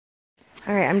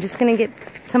All right, I'm just gonna get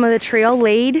some of the trail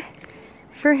laid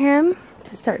for him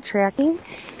to start tracking.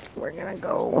 We're gonna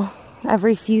go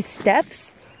every few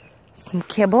steps. Some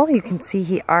kibble. You can see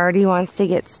he already wants to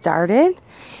get started.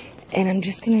 And I'm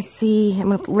just gonna see, I'm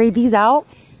gonna lay these out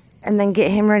and then get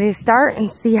him ready to start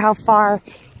and see how far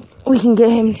we can get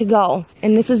him to go.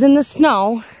 And this is in the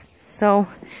snow, so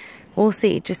we'll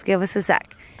see. Just give us a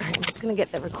sec. All right, I'm just gonna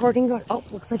get the recording going. Oh,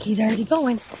 looks like he's already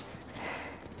going.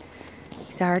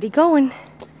 He's already going.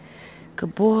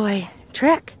 Good boy.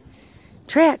 Track.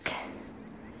 Track.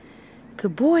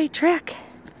 Good boy. Track.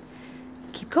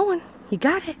 Keep going. You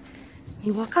got it.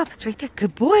 You walk up. It's right there.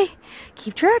 Good boy.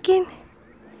 Keep tracking.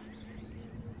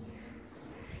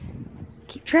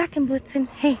 Keep tracking, Blitzen.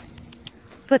 Hey,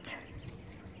 Blitz.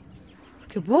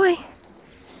 Good boy.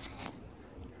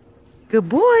 Good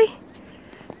boy.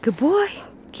 Good boy.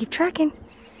 Keep tracking.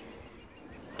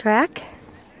 Track.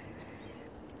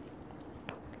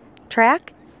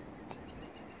 Track.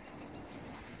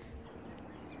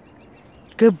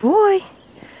 Good boy.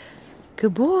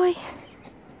 Good boy.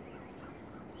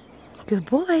 Good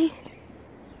boy.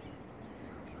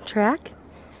 Track.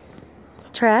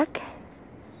 Track.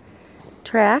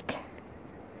 Track.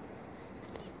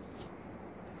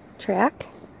 Track.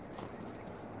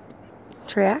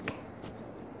 Track.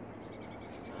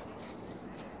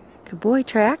 Good boy,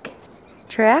 track.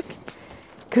 Track.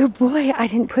 Good boy. I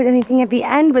didn't put anything at the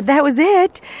end, but that was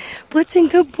it. Blitzen,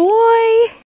 good boy.